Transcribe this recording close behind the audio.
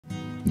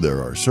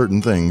there are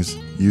certain things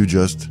you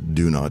just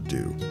do not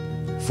do.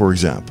 For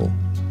example,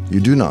 you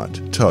do not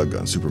tug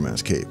on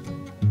Superman's cape.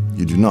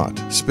 You do not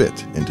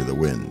spit into the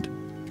wind.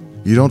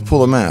 You don't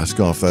pull a mask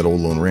off that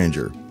old Lone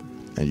Ranger.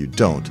 And you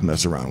don't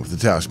mess around with the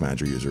Task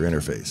Manager user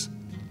interface.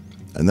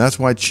 And that's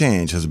why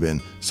change has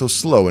been so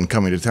slow in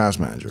coming to Task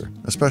Manager,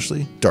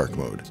 especially dark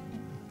mode.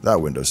 That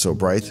window's so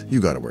bright,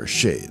 you gotta wear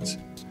shades.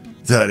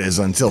 That is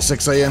until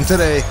 6 a.m.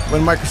 today,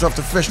 when Microsoft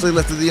officially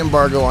lifted the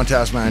embargo on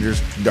Task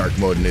Manager's dark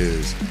mode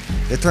news.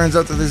 It turns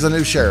out that there's a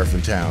new sheriff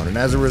in town, and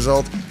as a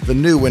result, the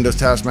new Windows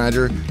Task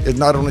Manager is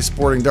not only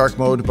sporting dark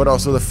mode, but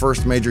also the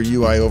first major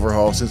UI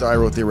overhaul since I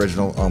wrote the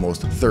original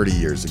almost 30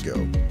 years ago.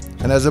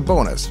 And as a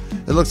bonus,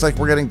 it looks like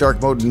we're getting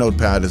dark mode in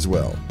Notepad as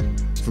well.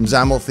 From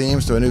XAML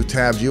themes to a new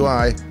tabbed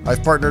UI,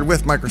 I've partnered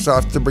with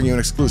Microsoft to bring you an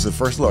exclusive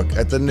first look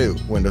at the new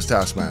Windows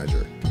Task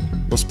Manager.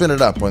 We'll spin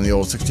it up on the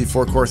old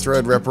 64-core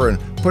Threadripper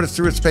and put it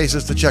through its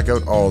paces to check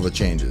out all the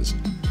changes.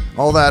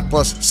 All that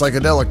plus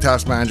psychedelic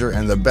Task Manager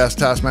and the best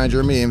Task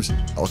Manager memes,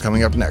 all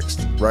coming up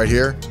next, right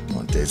here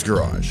on Dave's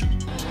Garage.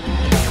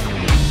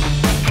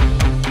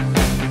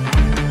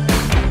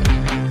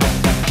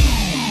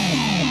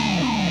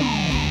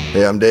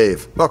 Hey, I'm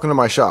Dave. Welcome to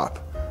my shop.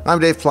 I'm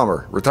Dave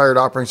Plummer, retired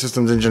operating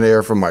systems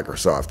engineer from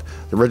Microsoft,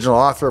 the original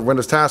author of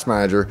Windows Task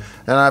Manager,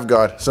 and I've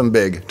got some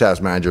big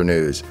Task Manager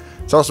news.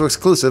 It's also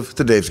exclusive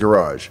to Dave's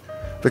Garage,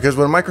 because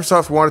when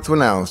Microsoft wanted to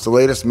announce the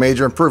latest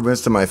major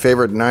improvements to my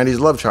favorite 90s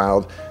love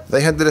child,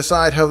 they had to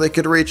decide how they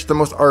could reach the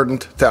most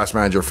ardent Task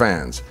Manager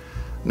fans.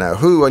 Now,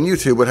 who on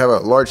YouTube would have a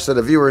large set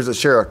of viewers that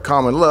share a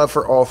common love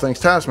for all things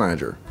Task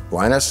Manager?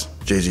 Linus?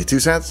 Jay-Z 2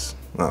 Cents?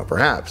 Well,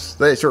 perhaps.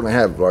 They certainly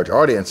have large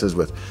audiences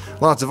with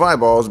lots of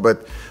eyeballs,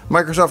 but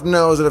Microsoft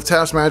knows that if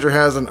Task Manager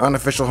has an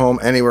unofficial home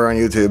anywhere on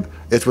YouTube,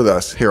 it's with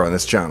us here on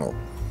this channel.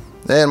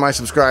 And my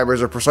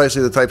subscribers are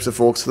precisely the types of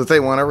folks that they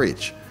want to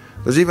reach.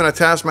 There's even a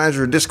Task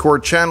Manager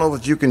Discord channel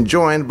that you can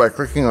join by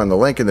clicking on the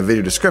link in the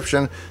video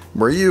description,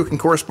 where you can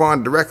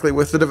correspond directly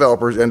with the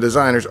developers and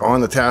designers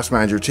on the Task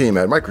Manager team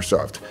at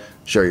Microsoft,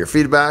 share your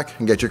feedback,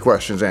 and get your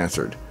questions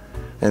answered.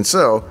 And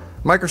so,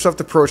 Microsoft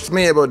approached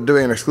me about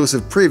doing an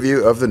exclusive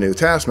preview of the new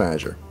Task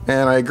Manager,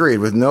 and I agreed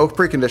with no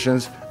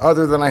preconditions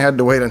other than I had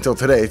to wait until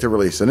today to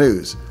release the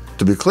news.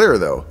 To be clear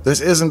though,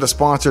 this isn't a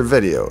sponsored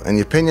video, and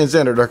the opinions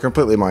entered are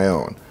completely my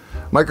own.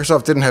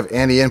 Microsoft didn't have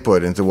any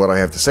input into what I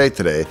have to say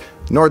today,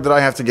 nor did I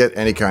have to get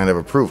any kind of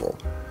approval.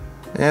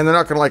 And they're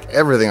not going to like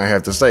everything I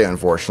have to say,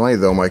 unfortunately,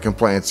 though my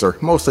complaints are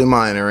mostly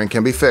minor and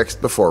can be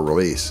fixed before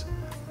release.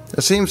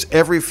 It seems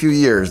every few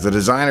years the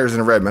designers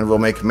in Redmond will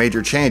make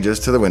major changes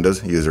to the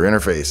Windows user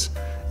interface.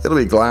 It'll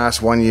be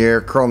Glass one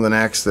year, Chrome the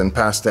next, then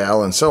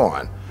Pastel, and so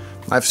on.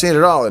 I've seen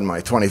it all in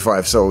my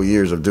 25 so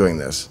years of doing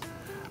this.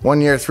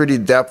 One year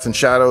 3D depth and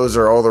shadows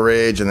are all the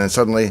rage, and then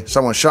suddenly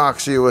someone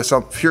shocks you with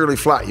some purely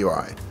flat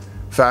UI.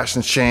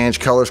 Fashions change,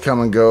 colors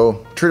come and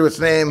go. True to its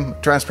name,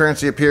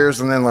 transparency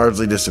appears and then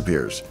largely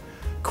disappears.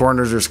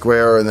 Corners are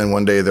square and then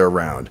one day they're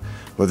round.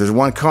 But there's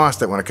one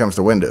constant when it comes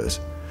to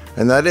Windows.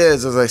 And that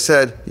is, as I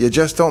said, you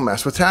just don't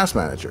mess with Task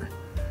Manager.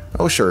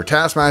 Oh sure,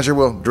 Task Manager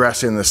will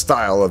dress in the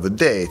style of the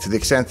day to the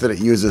extent that it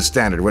uses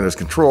standard Windows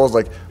controls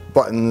like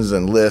buttons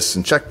and lists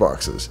and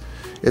checkboxes.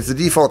 If the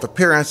default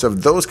appearance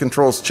of those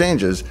controls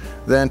changes,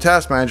 then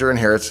Task Manager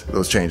inherits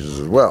those changes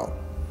as well.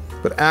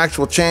 But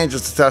actual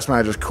changes to Task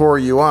Manager's core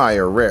UI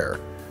are rare.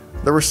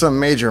 There were some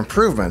major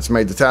improvements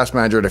made to Task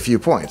Manager at a few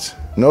points.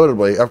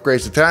 Notably,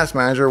 upgrades to Task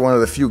Manager are one of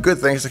the few good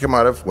things to come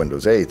out of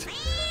Windows 8.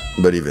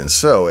 But even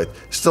so, it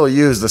still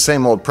used the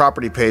same old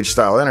property page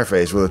style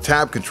interface with a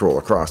tab control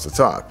across the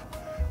top.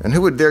 And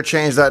who would dare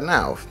change that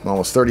now,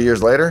 almost 30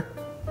 years later?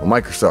 Well,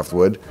 Microsoft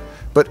would.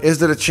 But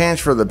is it a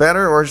change for the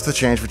better or just a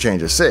change for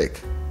change's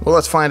sake? Well,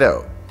 let's find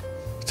out.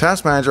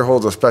 Task Manager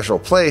holds a special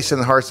place in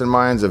the hearts and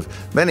minds of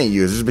many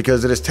users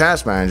because it is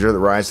Task Manager that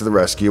rides to the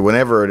rescue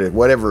whenever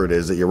whatever it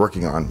is that you're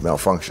working on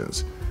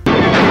malfunctions.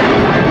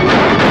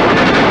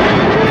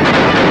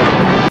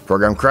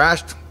 Program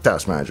crashed?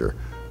 Task Manager.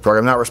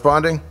 Program not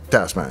responding?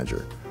 Task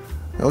Manager.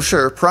 Oh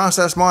sure,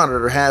 Process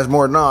Monitor has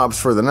more knobs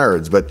for the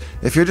nerds, but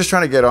if you're just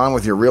trying to get on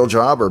with your real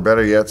job or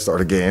better yet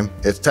start a game,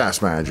 it's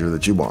Task Manager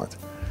that you want.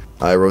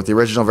 I wrote the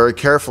original very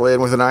carefully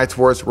and with an eye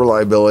towards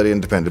reliability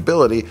and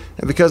dependability,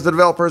 and because the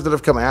developers that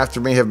have come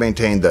after me have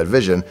maintained that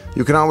vision,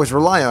 you can always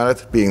rely on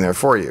it being there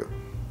for you.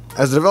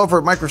 As a developer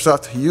at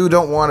Microsoft, you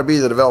don't want to be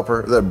the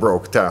developer that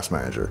broke Task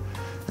Manager.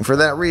 And for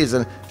that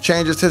reason,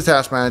 changes to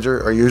Task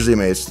Manager are usually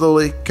made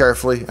slowly,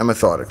 carefully, and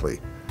methodically.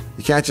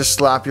 You can't just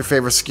slap your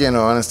favorite skin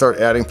on and start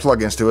adding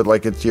plugins to it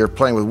like you're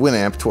playing with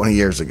Winamp 20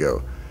 years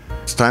ago.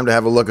 It's time to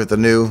have a look at the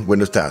new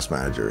Windows Task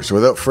Manager. So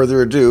without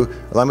further ado,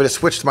 allow me to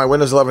switch to my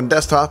Windows 11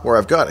 desktop where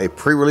I've got a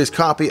pre-release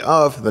copy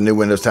of the new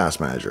Windows Task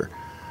Manager.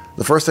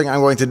 The first thing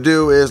I'm going to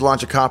do is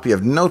launch a copy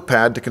of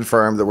Notepad to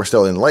confirm that we're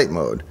still in light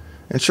mode.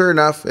 And sure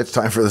enough, it's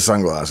time for the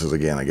sunglasses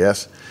again, I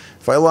guess.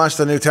 If I launch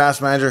the new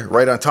Task Manager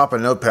right on top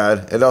of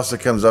Notepad, it also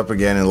comes up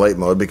again in light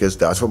mode because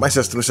that's what my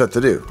system is set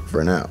to do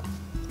for now.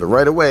 But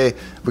right away,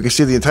 we can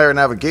see the entire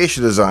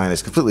navigation design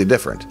is completely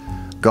different.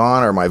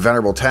 Gone are my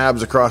venerable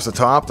tabs across the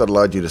top that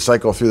allowed you to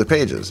cycle through the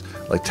pages,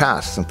 like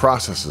tasks and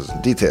processes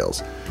and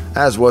details,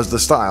 as was the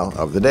style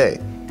of the day.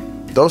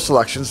 Those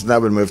selections have now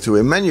been moved to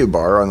a menu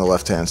bar on the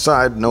left-hand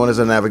side known as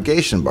a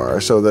navigation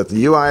bar so that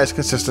the UI is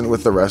consistent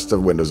with the rest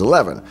of Windows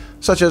 11,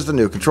 such as the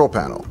new control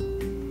panel.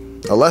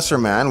 A lesser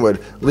man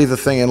would leave the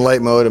thing in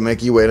light mode and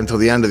make you wait until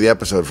the end of the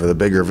episode for the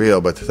big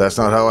reveal, but that's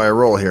not how I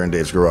roll here in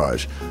Dave's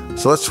Garage.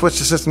 So let's switch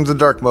the system to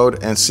dark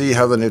mode and see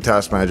how the new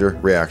Task Manager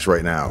reacts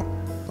right now.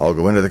 I'll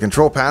go into the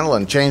control panel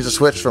and change the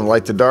switch from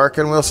light to dark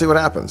and we'll see what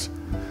happens.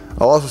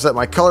 I'll also set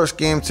my color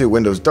scheme to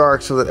Windows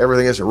Dark so that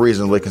everything is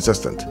reasonably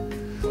consistent.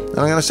 And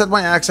I'm going to set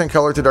my accent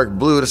color to dark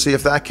blue to see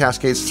if that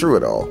cascades through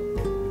it all.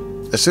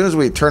 As soon as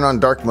we turn on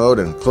dark mode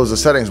and close the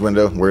settings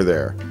window, we're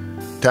there.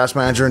 Task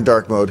Manager in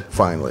dark mode,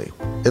 finally.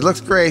 It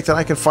looks great and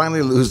I can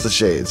finally lose the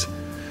shades.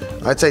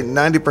 I'd say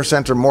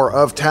 90% or more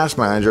of Task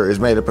Manager is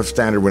made up of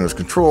standard Windows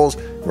controls,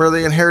 where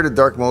they inherited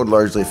dark mode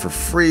largely for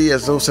free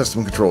as those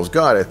system controls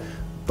got it,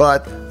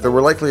 but there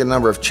were likely a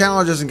number of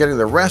challenges in getting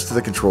the rest of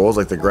the controls,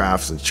 like the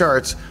graphs and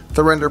charts,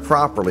 to render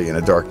properly in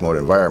a dark mode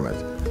environment.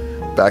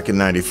 Back in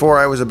 '94,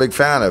 I was a big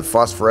fan of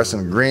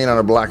phosphorescent green on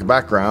a black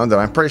background,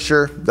 and I'm pretty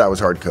sure that was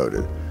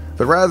hard-coded.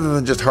 But rather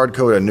than just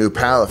hard-code a new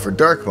palette for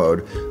dark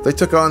mode, they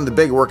took on the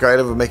big work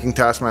item of making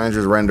Task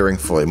Manager's rendering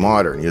fully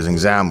modern, using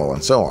XAML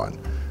and so on.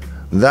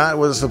 That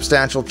was a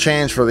substantial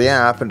change for the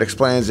app and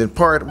explains in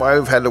part why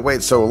we've had to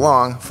wait so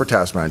long for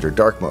Task Manager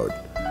dark mode.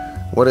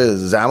 What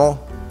is XAML?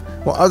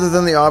 Well, other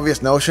than the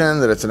obvious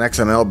notion that it's an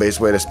XML-based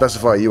way to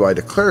specify UI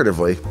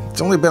declaratively,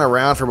 it's only been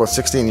around for about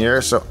 16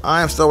 years, so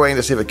I'm still waiting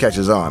to see if it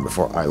catches on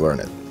before I learn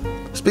it.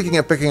 Speaking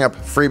of picking up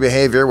free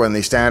behavior when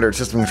the standard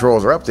system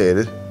controls are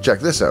updated, check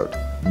this out.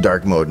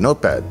 Dark mode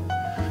Notepad.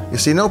 You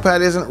see,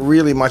 Notepad isn't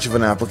really much of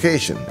an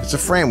application. It's a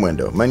frame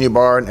window, menu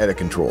bar, and edit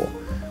control.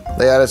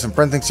 They added some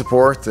printing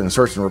support and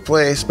search and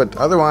replace, but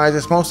otherwise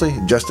it's mostly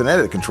just an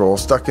edit control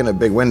stuck in a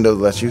big window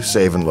that lets you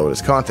save and load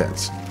its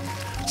contents.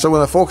 So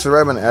when the folks at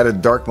Redmond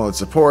added dark mode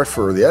support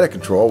for the edit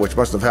control, which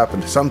must have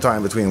happened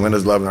sometime between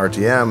Windows 11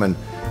 RTM and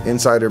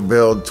Insider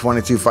Build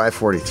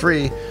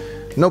 22543,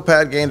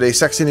 Notepad gained a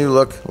sexy new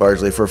look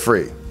largely for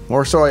free,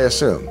 or so I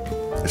assume.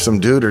 If some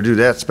dude or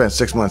dudette spent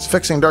 6 months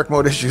fixing dark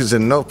mode issues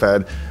in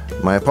Notepad,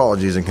 my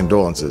apologies and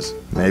condolences.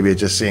 Maybe it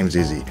just seems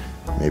easy.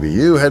 Maybe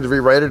you had to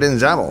rewrite it in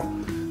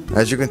XAML.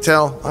 As you can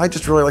tell, I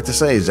just really like to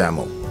say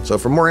XAML. So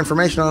for more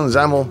information on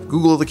XAML,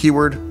 Google the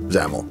keyword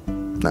XAML.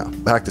 Now,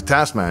 back to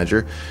Task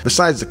Manager.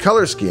 Besides the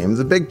color scheme,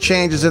 the big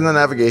change is in the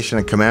navigation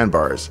and command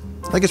bars.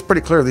 I think it's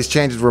pretty clear these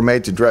changes were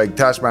made to drag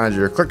Task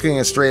Manager clicking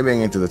and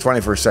streaming into the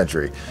 21st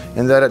century,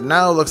 in that it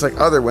now looks like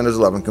other Windows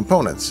 11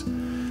 components.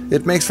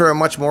 It makes for a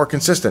much more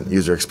consistent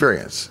user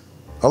experience.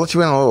 I'll let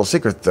you in on a little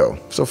secret though.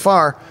 So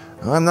far,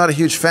 I'm not a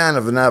huge fan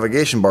of the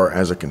navigation bar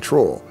as a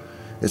control.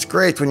 It's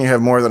great when you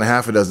have more than a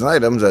half a dozen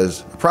items,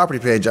 as a property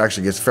page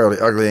actually gets fairly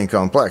ugly and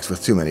complex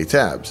with too many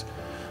tabs.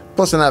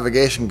 Plus, the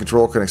navigation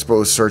control can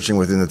expose searching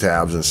within the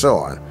tabs and so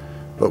on.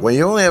 But when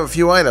you only have a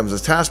few items,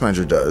 as Task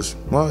Manager does,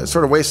 well, it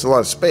sort of wastes a lot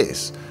of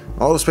space.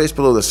 All the space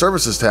below the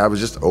Services tab is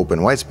just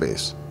open white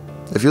space.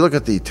 If you look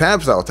at the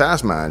tab-style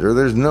Task Manager,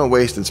 there's no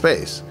wasted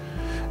space.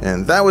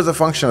 And that was a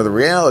function of the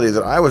reality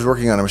that I was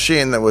working on a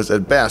machine that was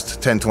at best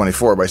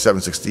 1024 by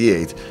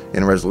 768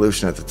 in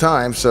resolution at the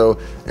time, so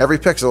every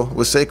pixel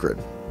was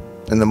sacred.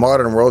 In the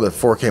modern world of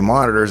 4K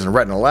monitors and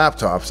Retina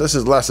laptops, this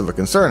is less of a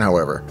concern,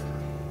 however.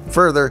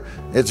 Further,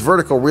 it's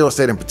vertical real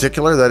estate in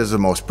particular that is the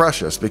most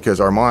precious, because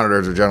our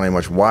monitors are generally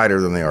much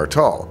wider than they are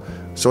tall.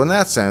 So in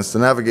that sense, the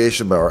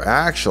navigation bar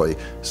actually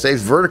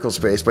saves vertical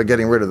space by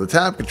getting rid of the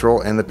tab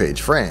control and the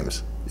page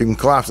frames. You can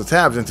collapse the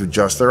tabs into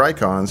just their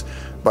icons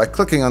by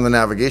clicking on the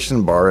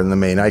navigation bar in the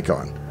main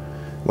icon.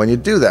 When you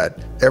do that,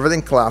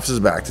 everything collapses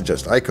back to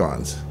just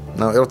icons.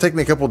 Now, it'll take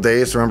me a couple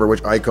days to remember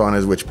which icon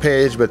is which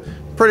page, but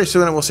pretty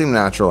soon it will seem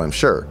natural, I'm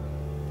sure.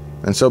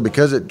 And so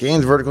because it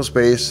gains vertical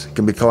space,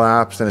 can be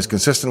collapsed, and is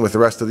consistent with the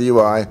rest of the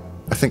UI,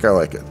 I think I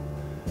like it.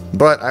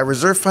 But I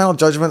reserve final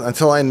judgment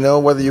until I know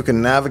whether you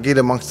can navigate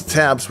amongst the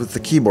tabs with the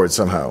keyboard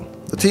somehow.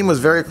 The team was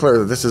very clear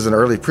that this is an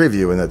early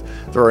preview and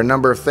that there are a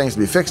number of things to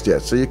be fixed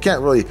yet, so you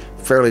can't really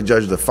fairly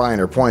judge the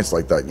finer points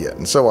like that yet,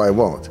 and so I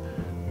won't.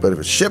 But if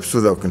it ships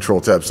without control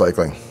tab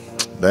cycling,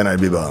 then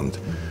I'd be bummed.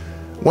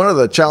 One of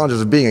the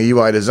challenges of being a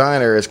UI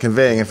designer is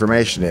conveying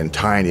information in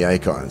tiny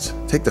icons.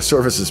 Take the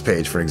Services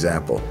page, for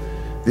example.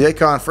 The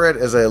icon for it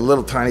is a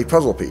little tiny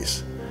puzzle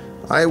piece.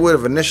 I would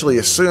have initially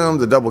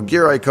assumed the double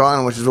gear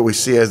icon, which is what we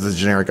see as the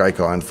generic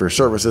icon for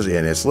Services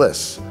in its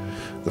lists.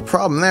 The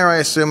problem there, I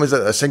assume, is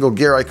that a single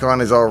gear icon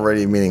is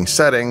already meaning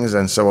settings,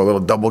 and so a little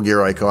double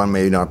gear icon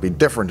may not be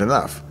different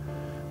enough.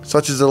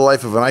 Such is the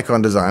life of an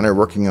icon designer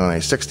working on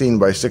a 16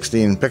 by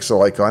 16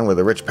 pixel icon with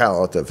a rich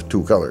palette of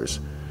 2 colors.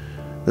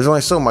 There's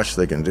only so much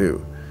they can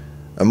do.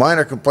 A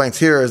minor complaint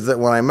here is that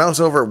when I mouse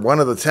over one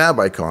of the tab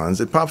icons,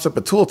 it pops up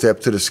a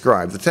tooltip to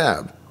describe the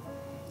tab.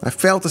 I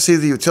fail to see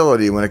the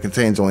utility when it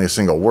contains only a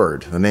single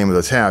word, the name of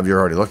the tab you're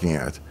already looking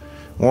at.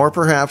 Or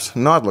perhaps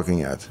not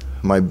looking at.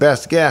 My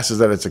best guess is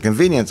that it's a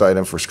convenience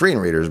item for screen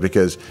readers,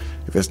 because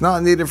if it's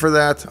not needed for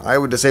that, I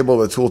would disable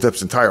the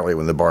tooltips entirely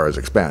when the bar is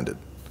expanded.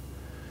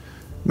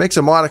 Makes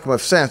a modicum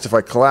of sense if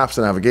I collapse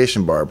the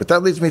navigation bar, but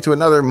that leads me to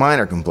another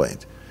minor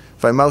complaint.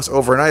 If I mouse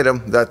over an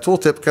item, that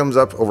tooltip comes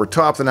up over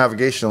top the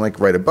navigation link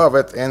right above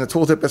it, and the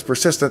tooltip is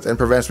persistent and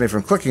prevents me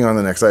from clicking on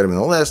the next item in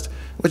the list,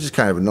 which is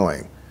kind of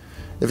annoying.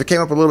 If it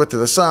came up a little bit to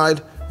the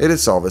side, it'd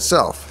solve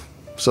itself.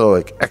 So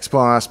like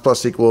xpos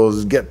plus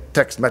equals get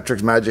text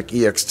metrics magic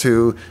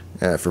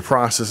ex2 for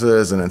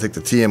processes, and then take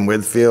the tm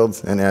width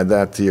field and add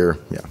that to your,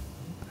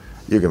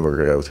 you can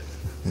work it out.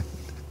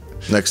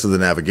 Next to the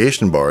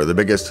navigation bar, the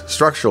biggest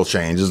structural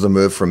change is the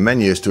move from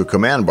menus to a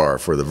command bar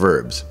for the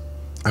verbs.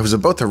 I was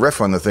about to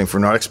riff on the thing for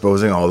not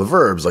exposing all the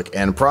verbs like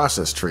end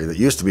process tree that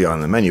used to be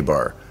on the menu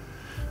bar.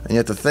 And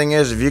yet the thing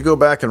is, if you go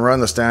back and run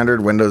the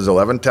standard Windows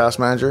 11 Task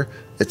Manager,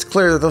 it's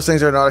clear that those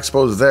things are not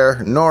exposed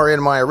there, nor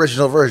in my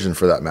original version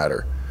for that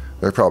matter.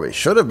 There probably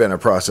should have been a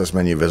process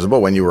menu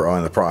visible when you were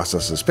on the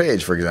processes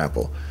page, for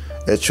example.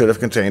 It should have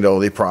contained all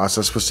the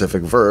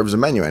process-specific verbs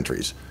and menu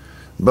entries.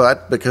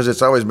 But because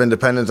it's always been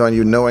dependent on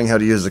you knowing how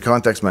to use the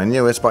context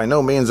menu, it's by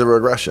no means a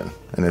regression.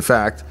 And in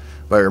fact,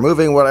 by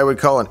removing what I would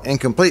call an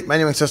incomplete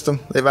menuing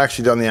system, they've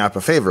actually done the app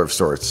a favor of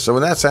sorts, so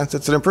in that sense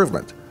it's an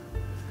improvement.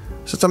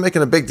 Since I'm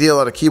making a big deal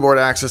out of keyboard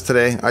access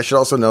today, I should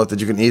also note that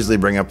you can easily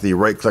bring up the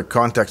right-click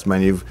context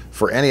menu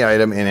for any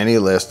item in any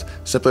list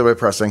simply by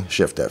pressing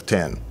Shift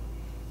F10.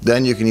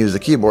 Then you can use the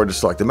keyboard to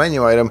select a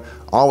menu item,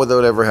 all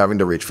without ever having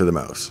to reach for the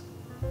mouse.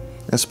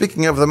 And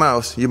speaking of the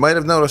mouse, you might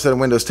have noticed that in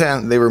Windows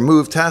 10 they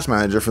removed Task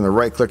Manager from the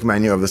right-click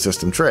menu of the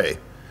system tray.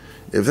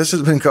 If this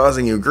has been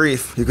causing you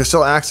grief, you can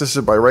still access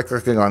it by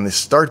right-clicking on the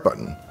Start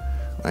button.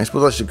 I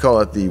suppose I should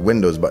call it the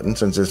Windows button,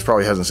 since it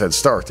probably hasn't said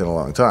Start in a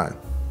long time.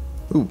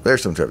 Ooh,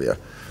 there's some trivia.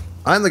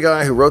 I'm the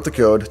guy who wrote the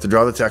code to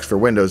draw the text for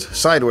Windows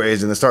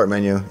sideways in the Start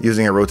menu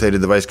using a rotated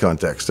device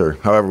context, or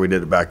however we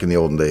did it back in the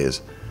olden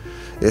days.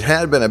 It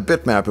had been a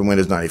bitmap in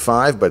Windows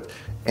 95, but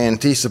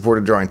NT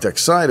supported drawing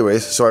text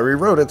sideways, so I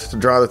rewrote it to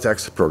draw the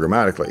text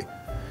programmatically.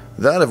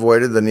 That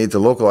avoided the need to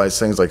localize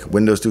things like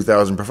Windows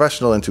 2000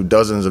 Professional into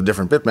dozens of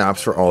different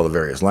bitmaps for all the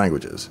various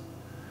languages.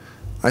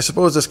 I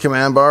suppose this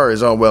command bar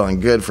is all well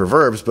and good for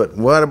verbs, but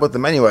what about the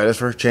menu items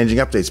for changing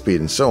update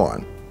speed and so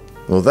on?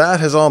 Well, that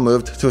has all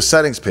moved to a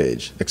settings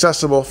page,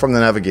 accessible from the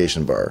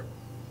navigation bar.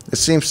 It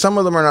seems some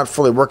of them are not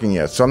fully working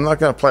yet, so I'm not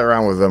going to play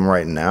around with them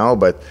right now,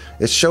 but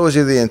it shows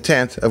you the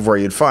intent of where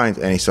you'd find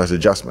any such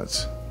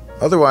adjustments.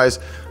 Otherwise,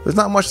 there's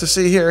not much to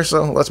see here,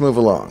 so let's move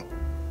along.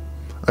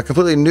 A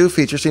completely new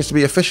feature seems to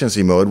be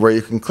efficiency mode, where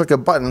you can click a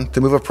button to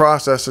move a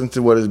process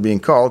into what is being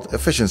called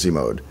efficiency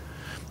mode.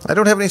 I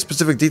don't have any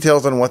specific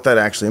details on what that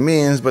actually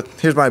means, but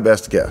here's my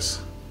best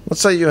guess.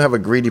 Let's say you have a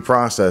greedy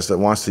process that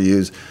wants to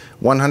use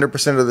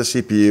 100% of the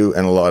CPU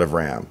and a lot of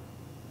RAM.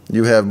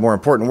 You have more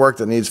important work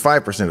that needs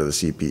 5% of the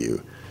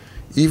CPU.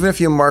 Even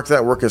if you mark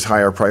that work as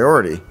higher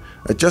priority,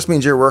 it just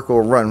means your work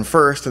will run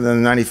first, and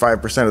then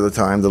 95% of the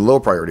time the low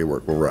priority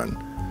work will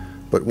run.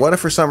 But what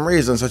if for some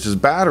reason, such as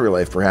battery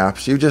life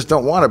perhaps, you just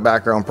don't want a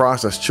background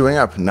process chewing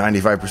up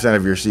 95%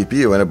 of your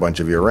CPU and a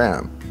bunch of your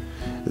RAM?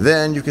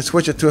 Then you can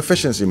switch it to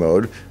efficiency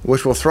mode,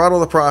 which will throttle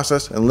the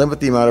process and limit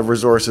the amount of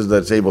resources that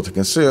it's able to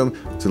consume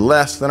to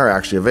less than are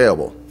actually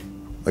available.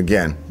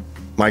 Again,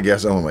 my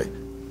guess only.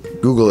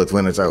 Google it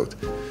when it's out.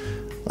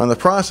 On the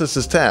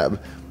Processes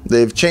tab,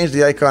 they've changed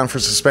the icon for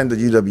suspended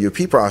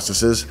UWP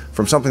processes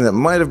from something that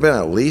might have been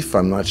a leaf,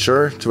 I'm not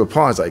sure, to a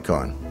pause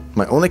icon.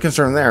 My only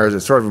concern there is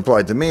it sort of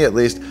implied to me, at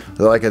least,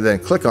 that I could then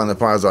click on the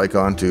pause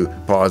icon to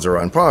pause or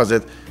unpause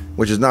it,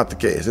 which is not the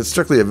case. It's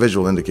strictly a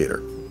visual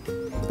indicator.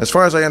 As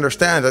far as I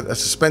understand it, a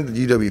suspended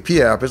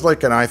UWP app is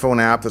like an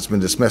iPhone app that's been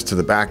dismissed to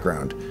the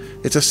background.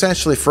 It's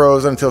essentially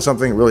frozen until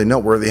something really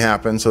noteworthy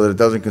happens so that it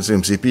doesn't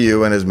consume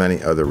CPU and as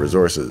many other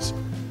resources.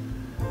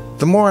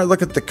 The more I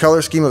look at the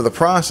color scheme of the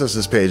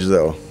Processes page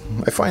though,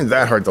 I find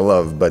that hard to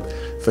love, but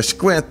if I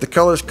squint, the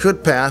colors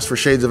could pass for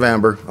shades of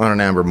amber on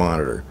an amber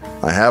monitor.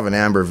 I have an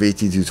amber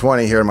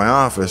VT220 here in my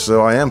office,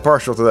 so I am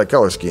partial to that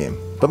color scheme.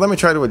 But let me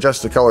try to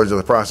adjust the colors of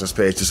the Process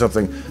page to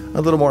something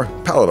a little more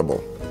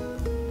palatable.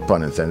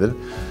 Pun intended.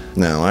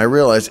 Now, I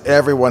realize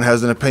everyone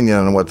has an opinion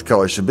on what the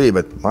color should be,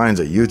 but mine's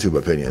a YouTube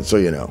opinion, so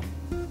you know.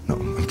 No,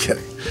 I'm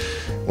kidding.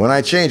 When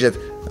I change it,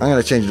 I'm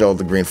going to change it all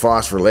to green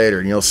phosphor later,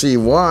 and you'll see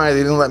why they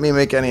didn't let me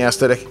make any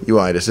aesthetic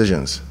UI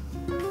decisions.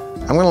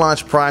 I'm going to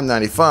launch Prime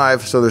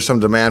 95, so there's some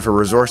demand for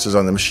resources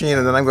on the machine,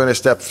 and then I'm going to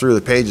step through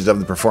the pages of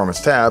the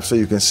Performance tab so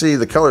you can see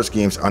the color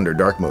schemes under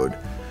dark mode.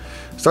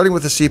 Starting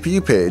with the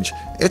CPU page,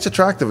 it's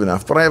attractive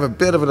enough, but I have a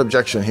bit of an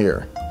objection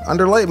here.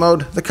 Under light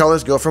mode, the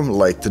colors go from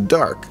light to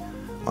dark.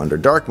 Under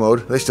dark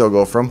mode, they still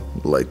go from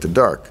light to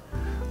dark.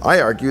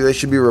 I argue they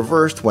should be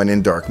reversed when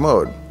in dark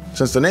mode.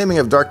 Since the naming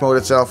of dark mode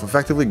itself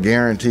effectively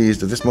guarantees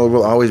that this mode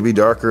will always be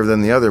darker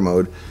than the other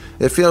mode,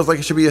 it feels like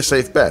it should be a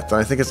safe bet,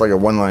 and I think it's like a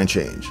one-line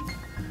change.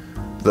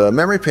 The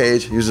memory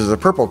page uses a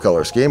purple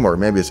color scheme, or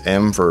maybe it's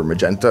M for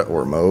magenta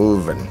or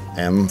mauve and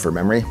M for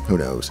memory, who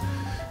knows.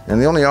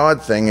 And the only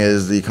odd thing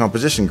is the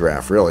composition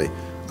graph, really.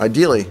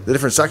 Ideally, the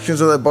different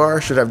sections of that bar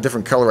should have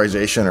different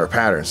colorization or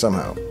pattern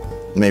somehow.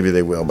 Maybe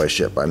they will by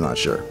ship, I'm not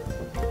sure.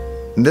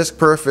 Disc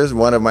perf is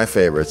one of my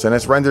favorites, and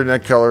it's rendered in a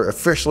color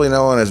officially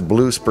known as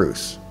blue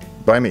spruce.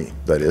 By me,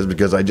 that is,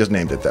 because I just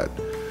named it that.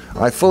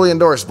 I fully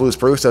endorse blue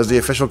spruce as the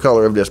official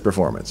color of disc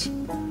performance.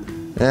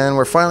 And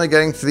we're finally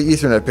getting to the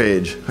Ethernet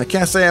page. I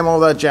can't say I'm all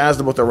that jazzed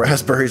about the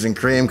raspberries and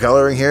cream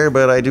coloring here,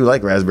 but I do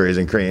like raspberries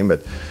and cream.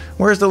 But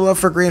where's the love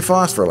for green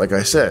phosphor, like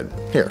I said?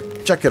 Here,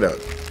 check it out.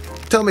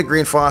 Tell me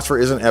green phosphor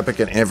isn't epic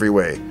in every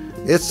way.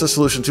 It's the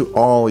solution to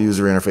all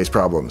user interface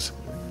problems.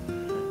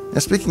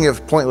 And speaking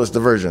of pointless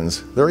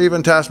diversions, there are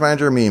even Task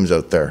Manager memes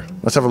out there.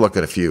 Let's have a look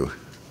at a few.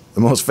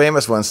 The most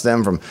famous ones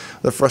stem from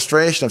the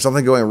frustration of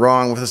something going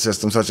wrong with the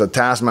system, such that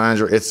Task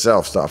Manager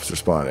itself stops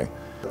responding.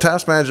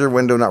 Task Manager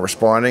window not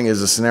responding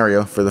is a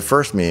scenario for the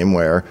first meme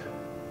where,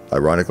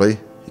 ironically,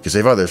 he can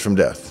save others from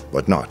death,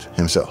 but not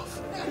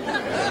himself.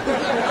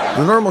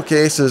 The normal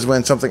case is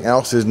when something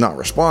else is not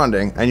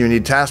responding and you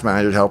need Task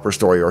Manager to help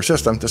restore your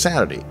system to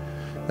sanity.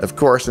 Of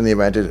course, in the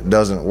event it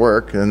doesn't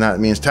work, then that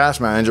means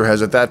Task Manager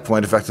has at that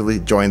point effectively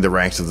joined the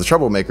ranks of the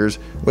troublemakers,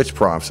 which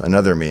prompts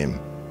another meme.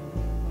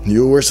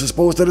 You were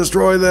supposed to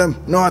destroy them,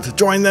 not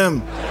join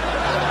them!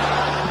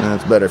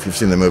 It's better if you've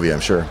seen the movie, I'm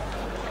sure.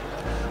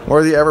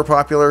 Or the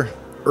ever-popular,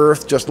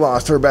 Earth just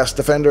lost her best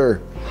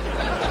defender.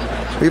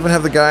 We even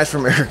have the guys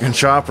from Eric and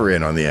Chopper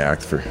in on the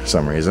act for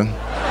some reason.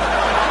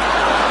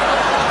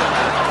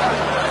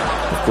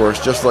 Of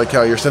course, just like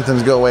how your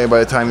symptoms go away by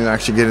the time you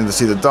actually get in to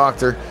see the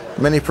doctor,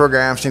 many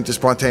programs seem to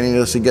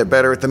spontaneously get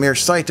better at the mere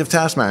sight of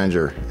Task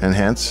Manager, and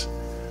hence,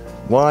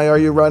 why are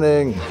you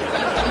running?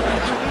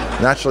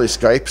 Naturally,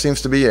 Skype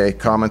seems to be a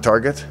common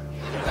target.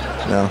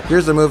 Now,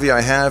 here's a movie I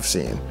have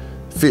seen.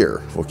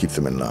 Fear will keep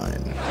them in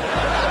line.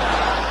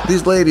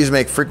 These ladies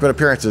make frequent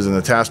appearances in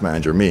the Task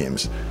Manager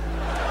memes.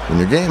 When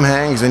your game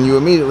hangs, then you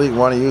immediately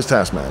want to use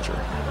Task Manager.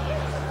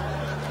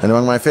 And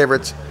among my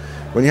favorites,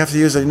 when you have to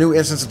use a new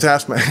instance of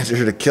Task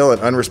Manager to kill an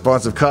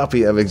unresponsive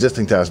copy of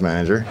existing Task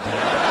Manager.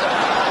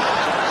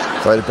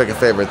 If I had to pick a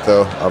favorite,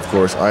 though, of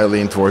course, I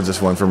lean towards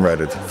this one from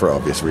Reddit for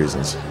obvious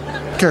reasons.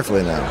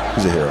 Carefully now,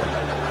 he's a hero.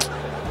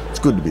 It's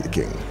good to be the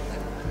king.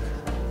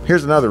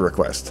 Here's another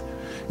request.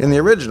 In the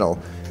original,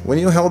 when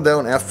you held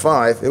down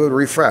F5, it would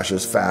refresh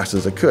as fast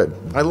as it could.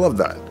 I love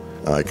that.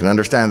 I can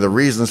understand the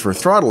reasons for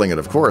throttling it,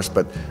 of course,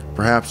 but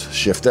perhaps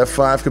Shift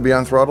F5 could be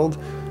unthrottled?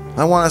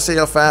 I want to see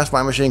how fast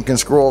my machine can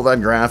scroll that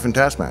graph in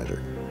Task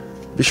Manager.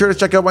 Be sure to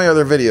check out my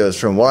other videos,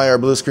 from Why Are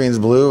Blue Screens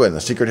Blue and the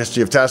Secret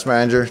History of Task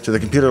Manager to the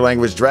Computer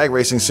Language Drag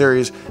Racing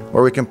series,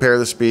 where we compare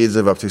the speeds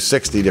of up to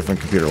 60 different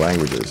computer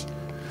languages.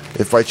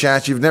 If by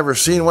chance you've never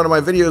seen one of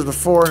my videos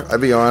before, I'd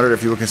be honored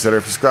if you would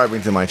consider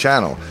subscribing to my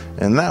channel,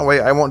 and that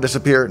way I won't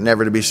disappear,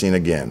 never to be seen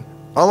again.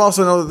 I'll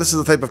also know that this is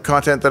the type of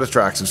content that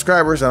attracts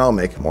subscribers, and I'll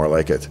make more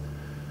like it.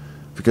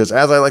 Because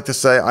as I like to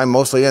say, I'm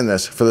mostly in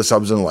this for the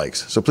subs and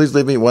likes, so please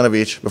leave me one of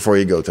each before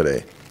you go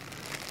today.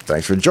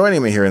 Thanks for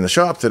joining me here in the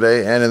shop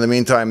today, and in the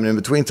meantime and in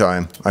between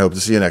time, I hope to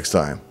see you next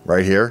time,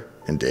 right here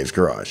in Dave's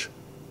Garage.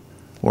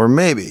 Or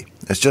maybe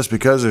it's just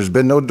because there's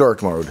been no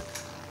dork mode.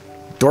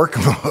 Dork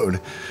mode.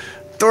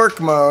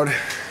 Dork mode.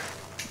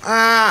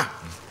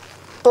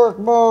 Dork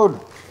mode.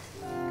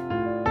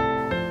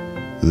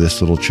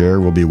 This little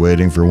chair will be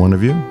waiting for one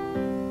of you,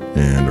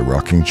 and a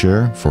rocking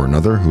chair for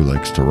another who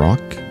likes to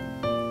rock,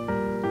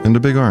 and a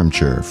big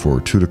armchair for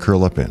two to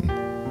curl up in.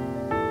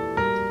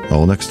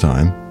 All next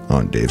time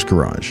on Dave's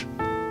Garage.